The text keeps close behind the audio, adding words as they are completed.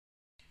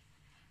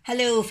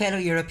Hello, fellow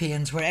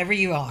Europeans, wherever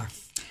you are.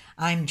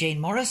 I'm Jane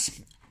Morris.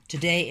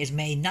 Today is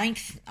May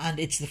 9th, and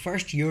it's the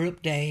first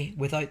Europe Day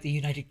without the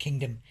United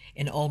Kingdom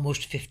in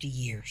almost 50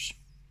 years.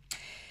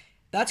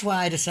 That's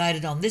why I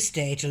decided on this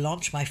day to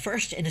launch my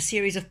first in a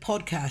series of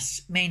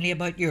podcasts mainly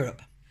about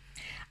Europe.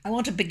 I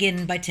want to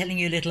begin by telling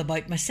you a little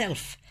about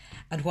myself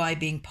and why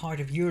being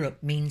part of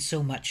Europe means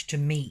so much to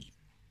me.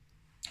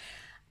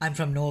 I'm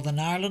from Northern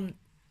Ireland,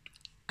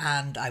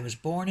 and I was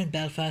born in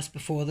Belfast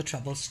before the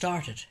Troubles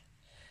started.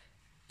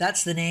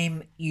 That's the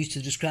name used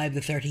to describe the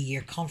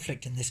 30-year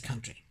conflict in this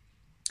country.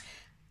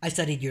 I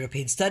studied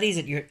European Studies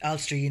at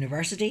Ulster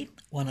University,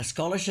 won a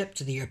scholarship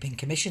to the European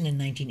Commission in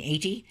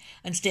 1980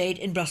 and stayed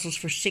in Brussels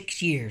for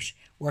 6 years,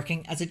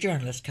 working as a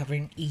journalist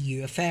covering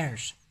EU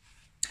affairs.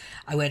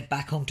 I went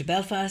back home to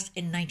Belfast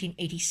in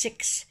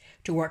 1986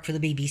 to work for the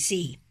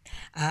BBC,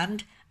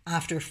 and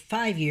after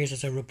 5 years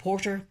as a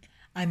reporter,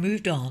 I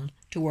moved on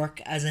to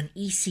work as an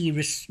EC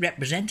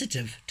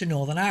representative to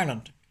Northern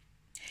Ireland.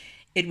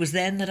 It was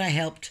then that I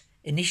helped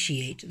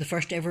initiate the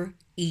first ever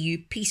EU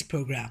peace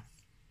programme.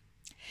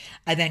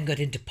 I then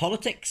got into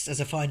politics as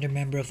a founder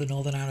member of the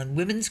Northern Ireland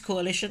Women's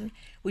Coalition,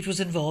 which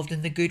was involved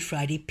in the Good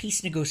Friday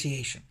peace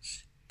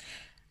negotiations.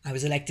 I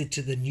was elected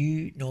to the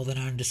new Northern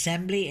Ireland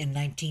Assembly in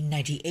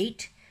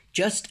 1998,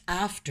 just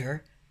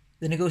after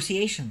the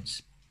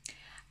negotiations,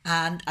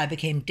 and I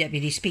became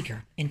Deputy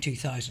Speaker in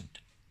 2000.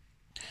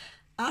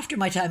 After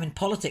my time in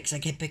politics, I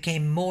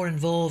became more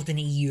involved in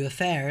EU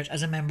affairs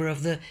as a member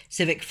of the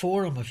Civic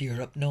Forum of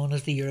Europe, known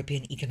as the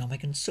European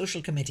Economic and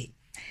Social Committee.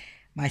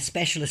 My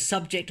specialist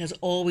subject has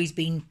always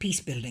been peace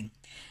building,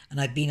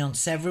 and I've been on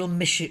several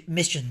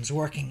missions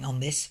working on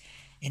this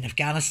in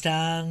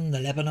Afghanistan,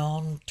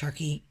 Lebanon,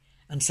 Turkey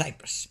and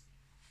Cyprus.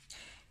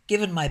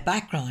 Given my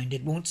background,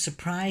 it won't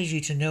surprise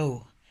you to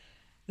know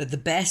that the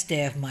best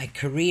day of my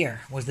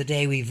career was the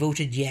day we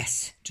voted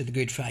yes to the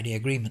Good Friday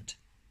Agreement.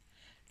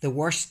 The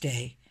worst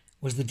day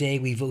was the day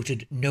we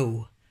voted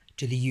no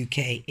to the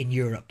UK in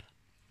Europe.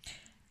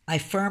 I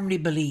firmly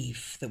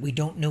believe that we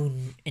don't know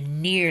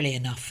nearly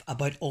enough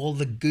about all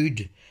the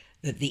good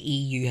that the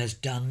EU has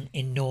done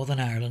in Northern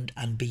Ireland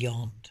and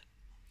beyond.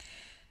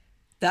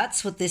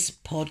 That's what this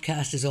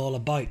podcast is all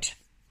about,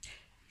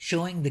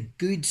 showing the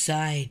good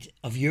side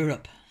of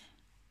Europe.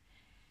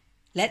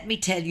 Let me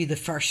tell you the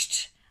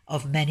first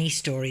of many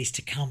stories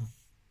to come.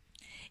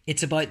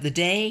 It's about the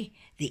day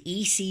the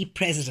EC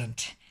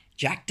President,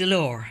 Jacques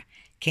Delors,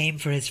 came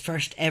for his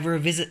first ever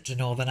visit to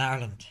Northern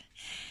Ireland.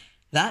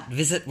 That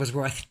visit was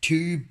worth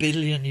 €2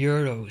 billion,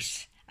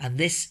 and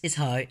this is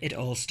how it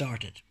all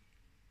started.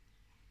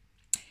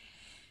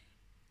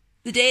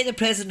 The day the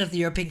President of the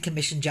European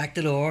Commission, Jacques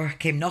Delors,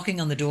 came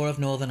knocking on the door of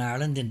Northern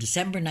Ireland in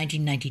December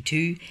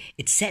 1992,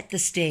 it set the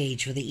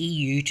stage for the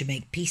EU to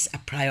make peace a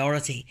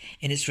priority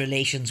in its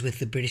relations with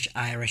the British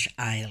Irish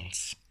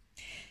Isles.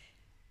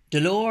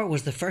 Delors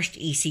was the first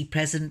EC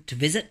president to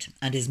visit,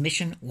 and his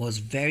mission was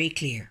very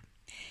clear.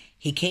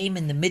 He came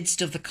in the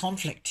midst of the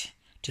conflict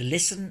to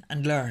listen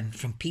and learn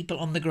from people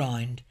on the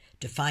ground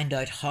to find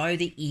out how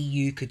the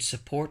EU could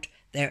support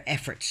their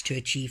efforts to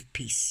achieve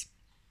peace.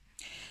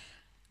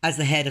 As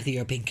the head of the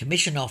European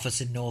Commission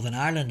office in Northern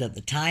Ireland at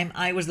the time,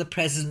 I was the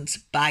President's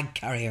bag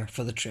carrier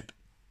for the trip.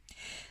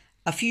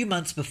 A few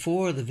months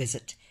before the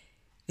visit,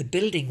 the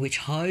building which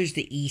housed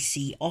the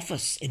EC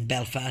office in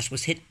Belfast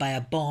was hit by a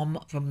bomb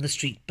from the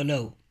street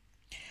below.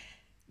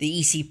 The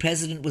EC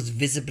president was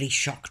visibly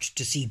shocked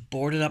to see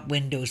boarded up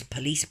windows,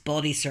 police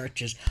body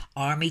searches,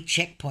 army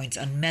checkpoints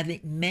and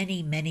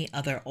many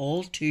other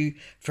all too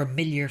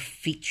familiar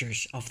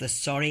features of the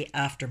sorry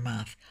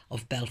aftermath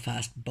of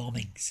Belfast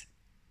bombings.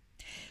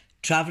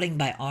 Travelling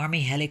by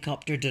army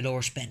helicopter,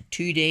 Delors spent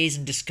 2 days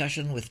in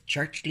discussion with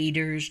church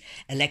leaders,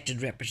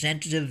 elected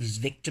representatives,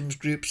 victims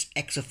groups,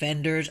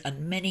 ex-offenders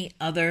and many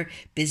other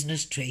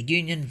business, trade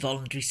union,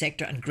 voluntary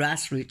sector and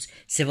grassroots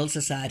civil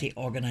society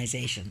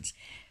organisations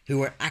who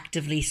were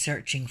actively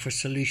searching for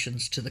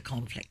solutions to the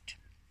conflict.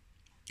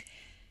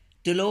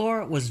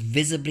 Delors was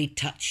visibly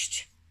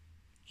touched.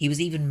 He was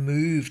even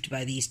moved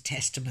by these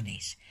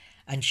testimonies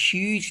and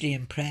hugely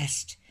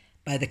impressed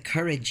by the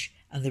courage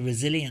and the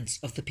resilience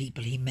of the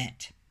people he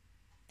met.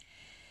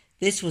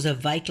 This was a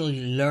vital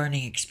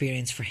learning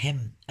experience for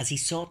him as he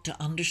sought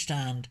to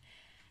understand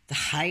the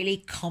highly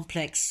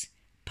complex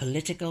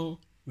political,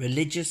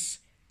 religious,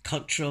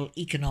 cultural,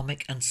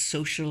 economic and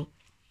social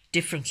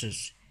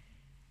differences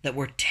that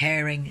were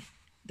tearing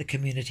the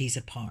communities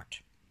apart.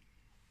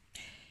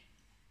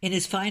 In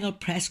his final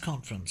press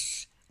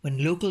conference,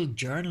 when local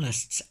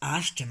journalists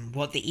asked him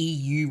what the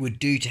EU would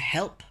do to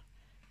help,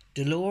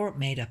 Delors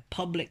made a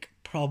public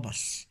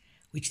promise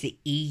which the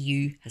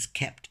EU has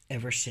kept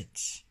ever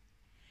since.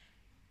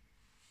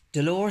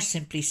 Delors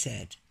simply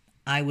said,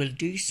 "I will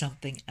do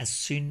something as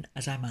soon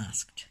as I'm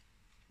asked."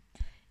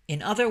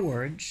 In other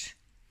words,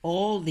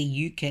 all the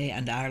UK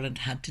and Ireland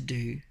had to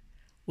do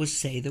was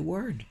say the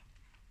word.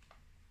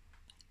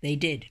 They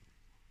did.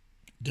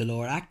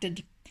 Delors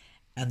acted,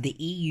 and the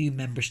EU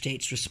member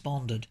states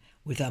responded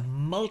with a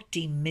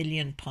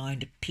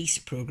multi-million-pound peace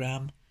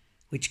programme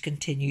which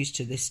continues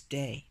to this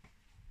day.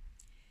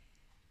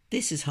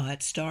 This is how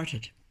it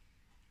started.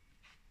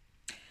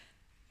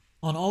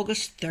 On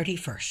August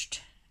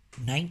 31st,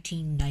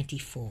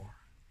 1994,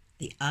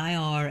 the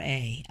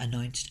IRA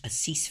announced a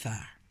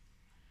ceasefire,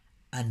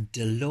 and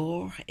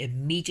Delors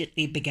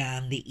immediately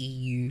began the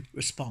EU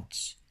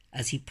response,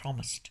 as he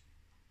promised.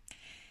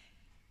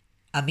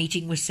 A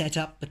meeting was set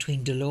up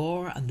between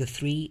Delors and the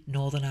three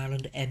Northern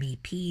Ireland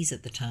MEPs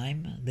at the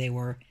time. They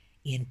were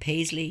Ian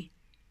Paisley,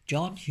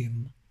 John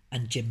Hume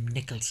and Jim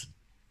Nicholson.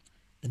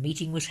 The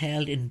meeting was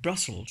held in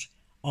Brussels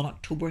on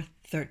October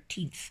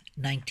 13th,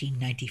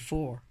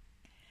 1994.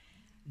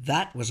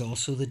 That was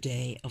also the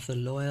day of the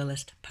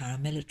Loyalist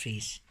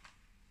paramilitaries'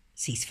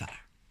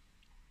 ceasefire.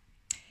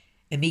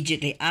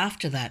 Immediately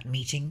after that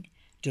meeting,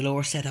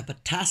 Delors set up a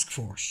task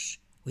force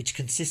which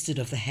consisted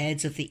of the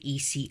heads of the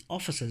EC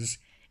offices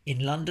in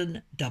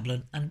London,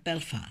 Dublin and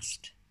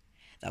Belfast.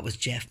 That was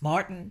Jeff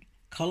Martin,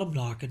 Colm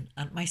Larkin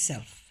and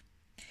myself.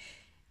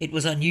 It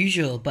was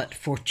unusual but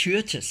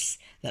fortuitous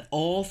that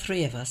all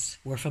three of us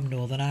were from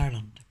Northern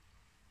Ireland.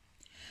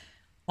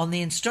 On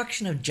the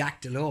instruction of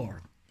Jacques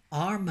Delors,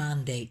 our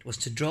mandate was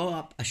to draw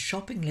up a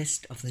shopping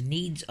list of the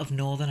needs of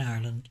Northern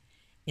Ireland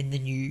in the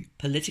new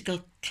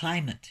political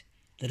climate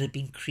that had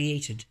been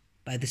created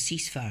by the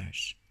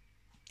ceasefires.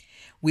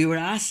 We were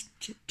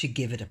asked to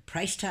give it a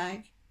price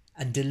tag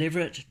and deliver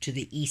it to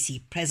the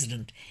EC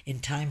President in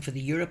time for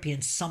the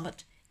European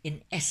Summit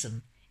in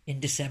Essen in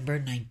December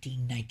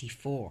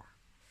 1994.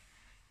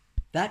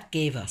 That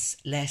gave us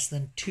less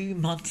than 2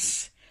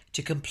 months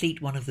to complete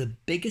one of the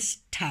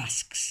biggest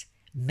tasks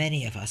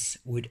many of us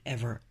would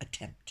ever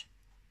attempt.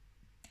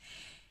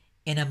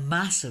 In a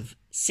massive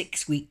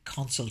 6-week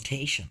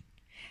consultation,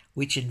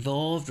 which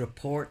involved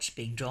reports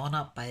being drawn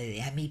up by the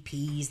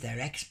MEPs, their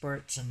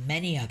experts and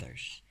many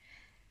others,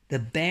 the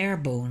bare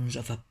bones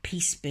of a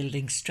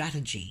peace-building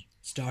strategy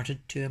started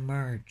to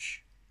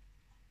emerge.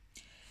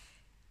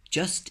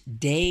 Just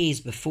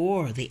days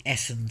before the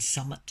Essen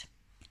Summit,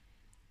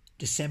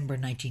 December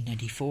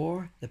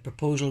 1994, the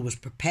proposal was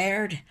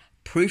prepared,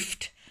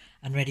 proofed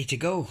and ready to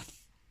go.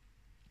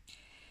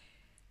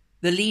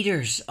 The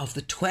leaders of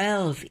the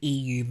 12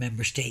 EU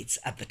member states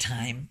at the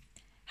time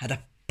had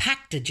a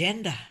packed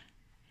agenda,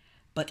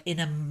 but in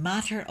a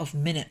matter of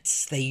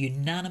minutes they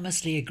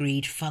unanimously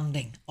agreed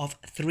funding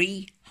of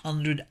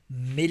 €300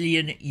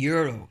 million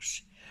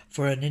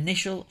for an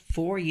initial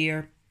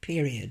 4-year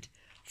period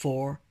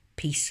for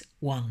Peace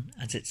One,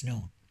 as it's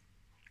known.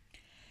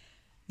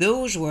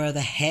 Those were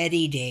the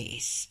heady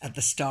days at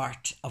the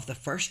start of the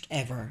first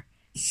ever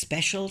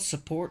special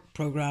support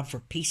programme for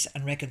peace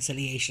and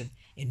reconciliation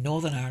in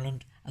Northern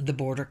Ireland and the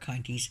border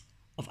counties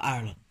of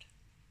Ireland.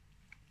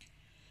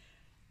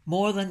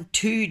 More than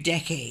 2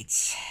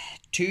 decades,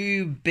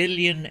 €2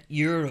 billion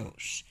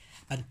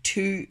and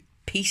 2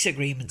 peace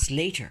agreements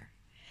later,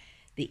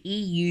 the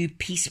EU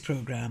peace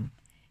programme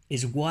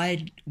is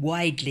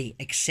widely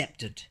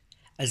accepted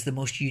as the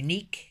most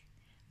unique,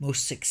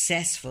 most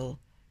successful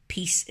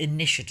peace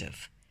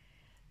initiative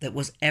that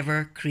was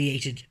ever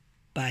created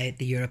by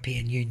the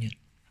European Union.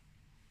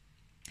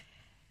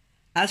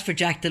 As for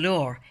Jacques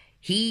Delors,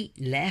 he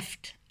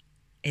left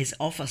his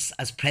office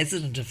as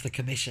president of the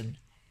Commission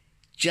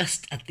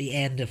just at the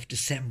end of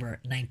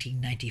December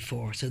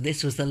 1994. So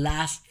this was the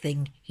last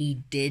thing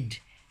he did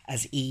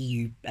as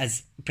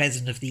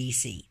president of the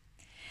EC.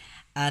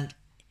 And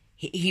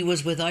he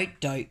was without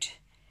doubt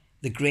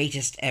the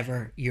greatest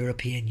ever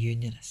European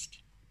Unionist.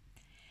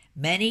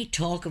 Many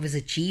talk of his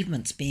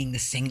achievements being the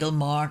single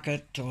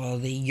market or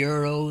the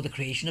euro, the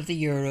creation of the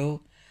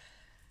euro,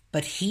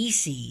 but he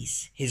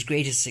sees his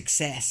greatest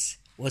success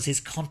was his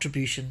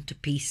contribution to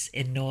peace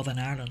in Northern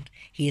Ireland.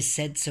 He has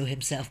said so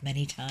himself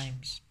many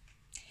times.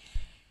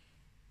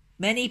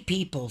 Many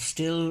people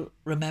still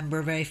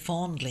remember very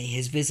fondly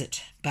his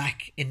visit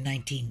back in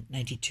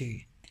 1992,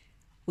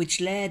 which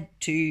led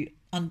to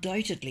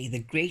undoubtedly the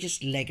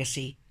greatest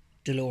legacy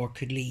Delors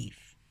could leave.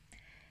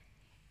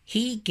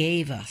 He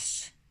gave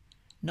us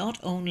not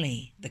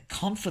only the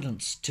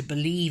confidence to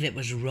believe it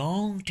was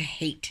wrong to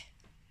hate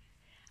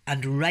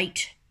and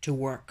right to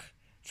work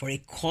for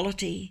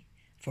equality,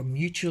 for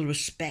mutual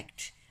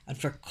respect and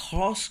for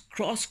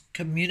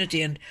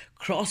cross-community and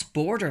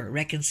cross-border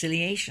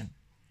reconciliation,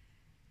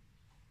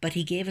 but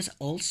he gave us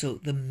also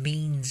the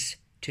means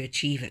to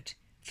achieve it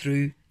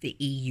through the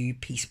EU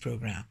peace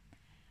programme,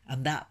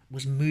 and that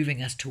was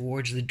moving us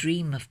towards the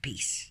dream of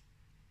peace.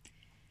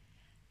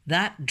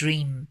 That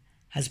dream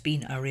has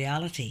been a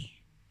reality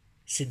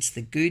since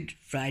the Good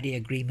Friday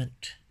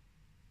Agreement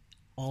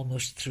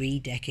almost 3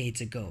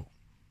 decades ago.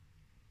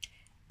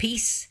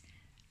 Peace,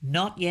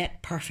 not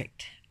yet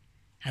perfect,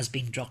 has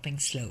been dropping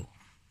slow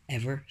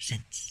ever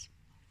since.